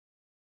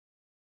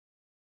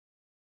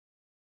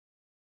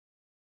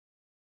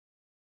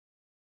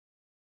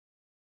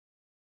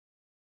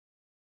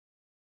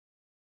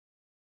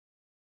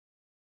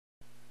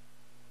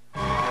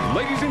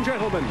and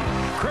gentlemen,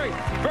 Craig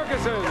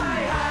Ferguson.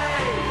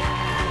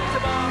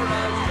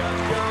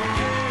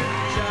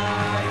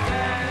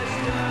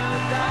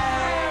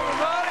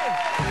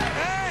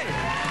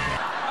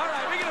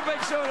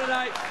 Show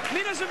tonight.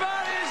 Nina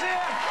Savani is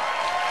here.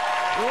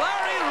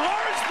 Larry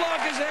Lawrence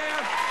Block is here.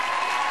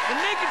 The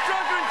Naked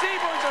Trucker and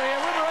T-Bones are here.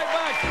 We'll be right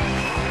back.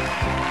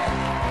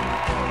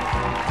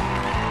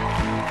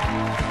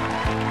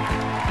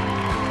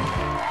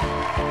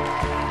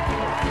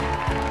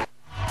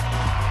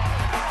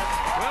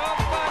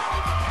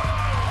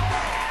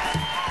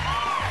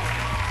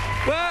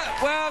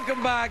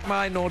 Welcome back,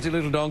 my naughty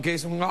little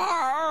donkeys.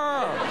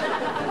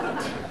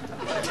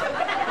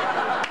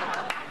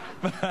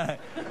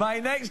 My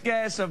next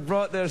guests have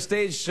brought their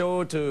stage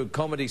show to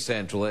Comedy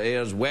Central. It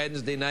airs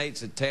Wednesday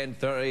nights at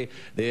 10:30.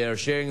 They are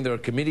sharing their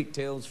comedic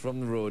tales from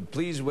the road.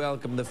 Please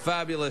welcome the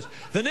fabulous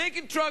The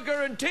Naked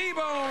Trucker and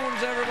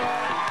T-Bones, everybody.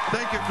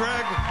 Thank you,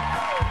 Craig.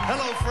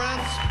 Hello,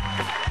 friends.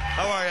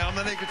 How are you? I'm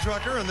The Naked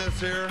Trucker, and this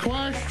here...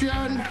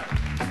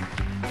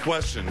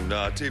 Question,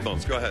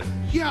 T-Bones, go ahead.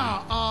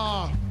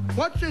 Yeah,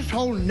 what's this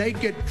whole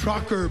Naked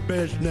Trucker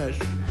business?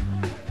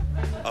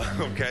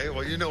 Okay,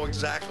 well, you know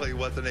exactly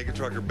what the Naked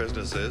Trucker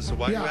business is, so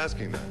why are you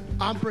asking that?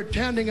 I'm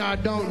pretending I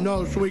don't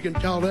know so we can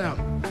tell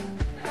them.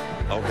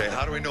 Okay,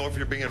 how do we know if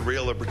you're being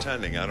real or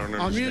pretending? I don't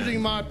understand. I'm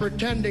using my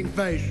pretending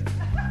face.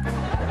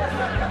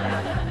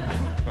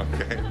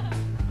 Okay.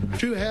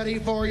 Too heady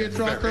for you,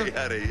 Trucker? Very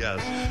heady,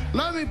 yes.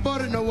 Let me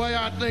put it in a way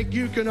I think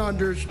you can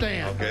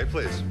understand. Okay,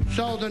 please.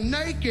 So the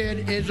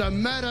naked is a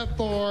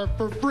metaphor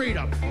for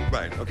freedom.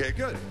 Right, okay,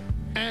 good.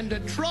 And the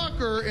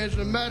trucker is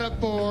a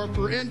metaphor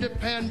for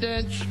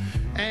independence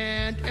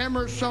and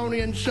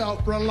Emersonian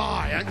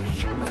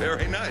self-reliance.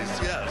 Very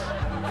nice, yes.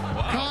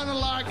 Wow. Kind of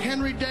like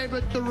Henry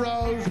David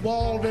Thoreau's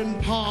Walden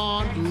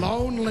Pond,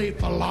 lonely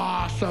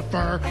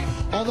philosopher,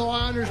 although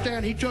I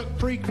understand he took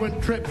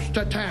frequent trips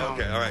to town.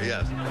 Okay, all right,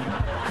 yes.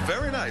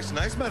 Very nice,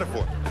 nice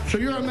metaphor. So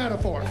you're a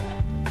metaphor.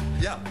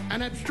 Yeah.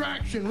 An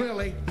abstraction,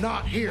 really,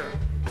 not here.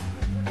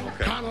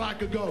 Okay. Kind of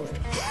like a ghost.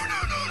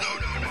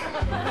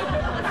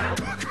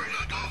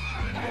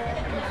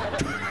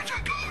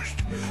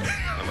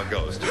 I'm a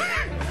ghost.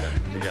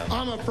 Yeah.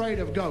 I'm afraid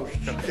of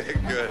ghosts. Okay,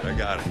 good. I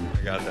got it.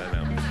 I got that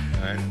now.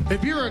 All right.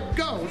 If you're a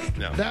ghost,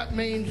 No. that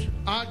means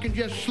I can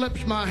just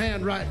slips my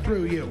hand right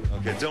through you.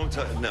 Okay, don't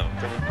touch. No,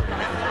 don't.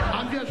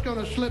 I'm just going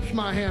to slips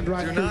my hand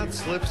right Do through not you.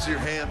 slips your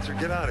hand through.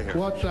 Get out of here.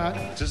 What's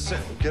that? Just sit.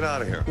 Get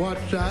out of here.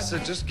 What's that? I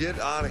said, just get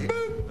out of here.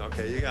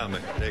 Okay, you got me.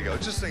 There you go.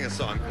 Just sing a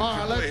song. All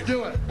right, let's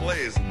do it.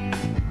 Please.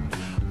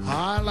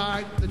 I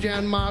like the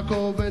Jan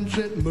Michael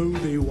Vincent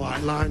movie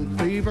White Line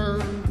Fever.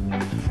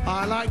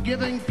 I like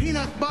giving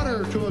peanut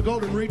butter to a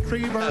golden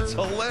retriever. That's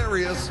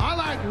hilarious. I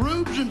like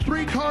Rubes and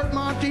three-card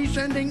Monty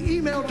sending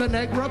email to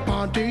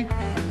Negroponte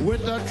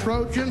with a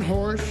Trojan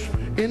horse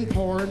in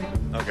porn.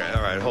 Okay,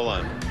 all right, hold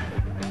on.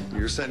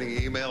 You're sending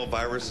email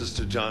viruses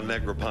to John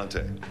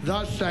Negroponte.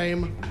 The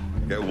same.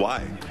 Okay,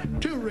 why?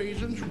 2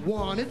 reasons.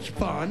 1, it's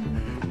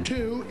fun.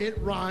 2, it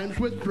rhymes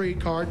with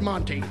three-card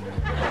Monty.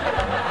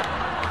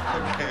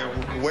 Okay,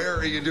 where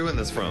are you doing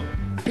this from?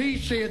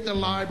 PC at the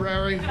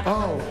library.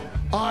 Oh,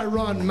 I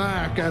run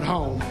Mac at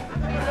home.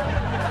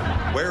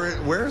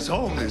 Where's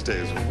home these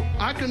days?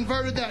 I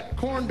converted that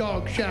corn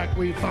dog shack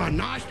we found.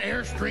 Nice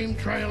Airstream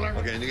trailer.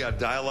 Okay, and you got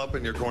dial-up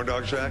in your corn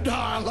dog shack?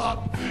 Dial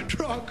up.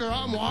 Trucker,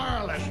 I'm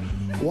wireless.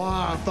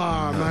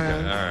 Wi-Fi,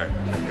 man. Okay, all right.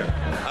 Okay.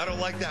 I don't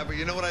like that, but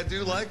you know what I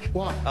do like?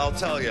 What? I'll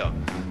tell you.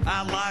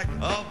 I like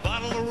a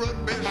bottle of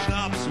root beer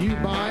schnapps. You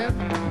buy it?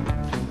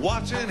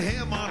 Watching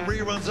him on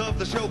reruns of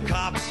the show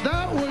Cops.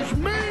 That was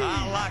me.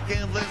 I like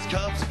endless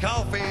cups of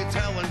coffee,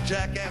 telling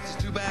jackasses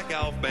to back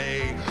off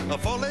me. A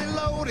fully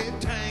loaded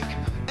tank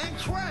and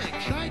crank.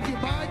 Thank you,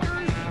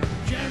 bikers.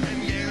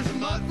 Jamming gears and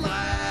mud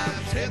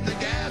flaps, hit the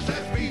gas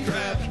at speed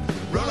traps.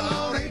 Roll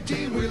on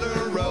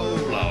 18-wheeler, roll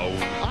low.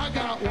 I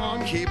got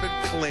one. Keep it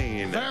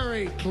clean.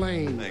 Very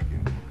clean. Thank you.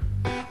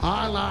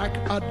 I like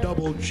a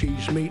double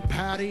cheese meat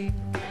patty.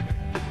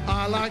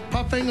 I like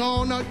puffing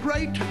on a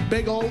great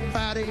big old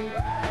fatty.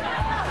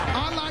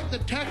 I like the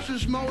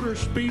Texas Motor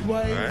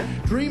Speedway,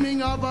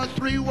 dreaming of a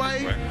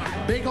three-way,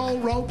 big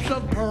old ropes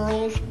of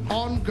pearls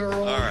on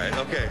girls. All right,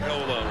 okay,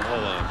 hold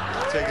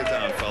on. Take it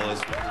down,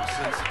 fellas.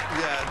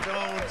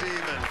 Don't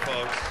even,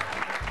 folks.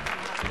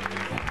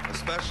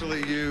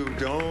 Especially you,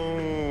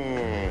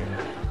 don't.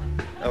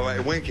 All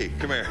right, Winky,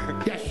 come here.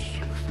 Yes.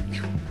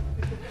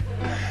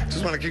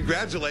 Just want to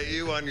congratulate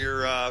you on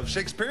your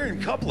Shakespearean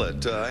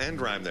couplet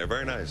end rhyme there.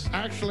 Very nice.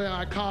 Actually,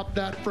 I copped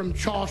that from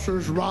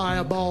Chaucer's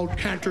Ribald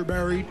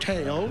Canterbury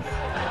Tales.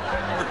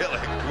 Really?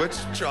 Which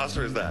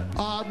Chaucer is that?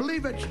 I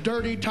believe it's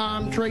Dirty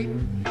Time Treat.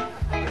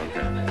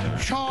 Okay.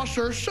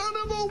 Chaucer, son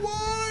of a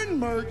wine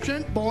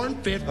merchant, born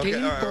 1543.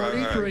 Okay,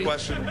 all right.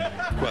 Question.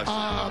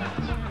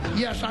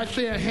 Yes, I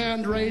see a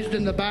hand raised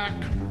in the back.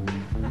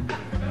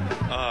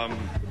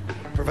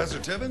 Professor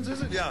Tibbins,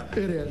 is it? Yeah.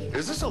 It is.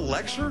 Is this a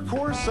lecture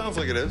course? Sounds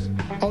like it is.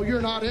 Oh,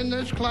 you're not in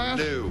this class?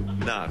 No,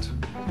 not.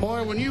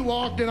 Boy, when you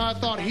walked in, I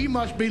thought he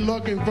must be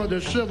looking for the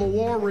Civil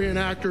War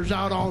reenactors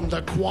out on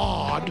the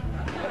quad.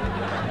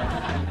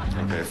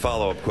 Okay,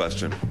 follow-up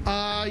question.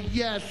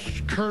 Yes,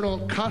 Colonel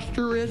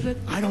Custer, is it?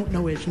 I don't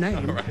know his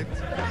name. All right.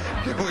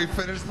 Can we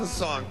finish the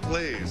song,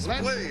 please?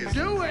 Let's Please.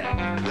 do it.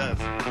 Yes.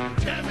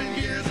 Jamming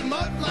gears and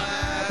mud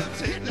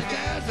flaps, hitting the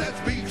gas, that's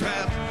speed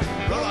traps.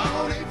 Roll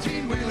on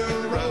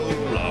 18-wheeler,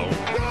 roll on.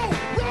 Roll,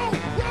 roll,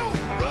 roll.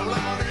 Roll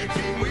on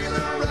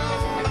 18-wheeler, roll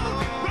on.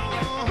 Roll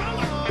on, roll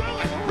on, roll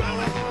on,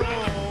 roll on, roll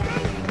on, roll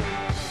on.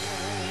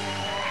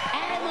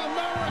 I'm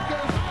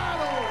America's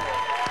Idol.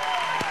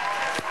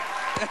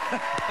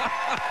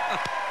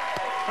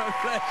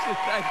 Thank you.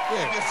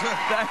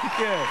 Thank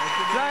you.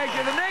 Thank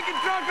you. The Naked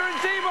Trucker and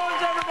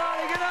T-Bones,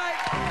 everybody. Good night.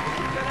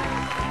 Good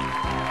night.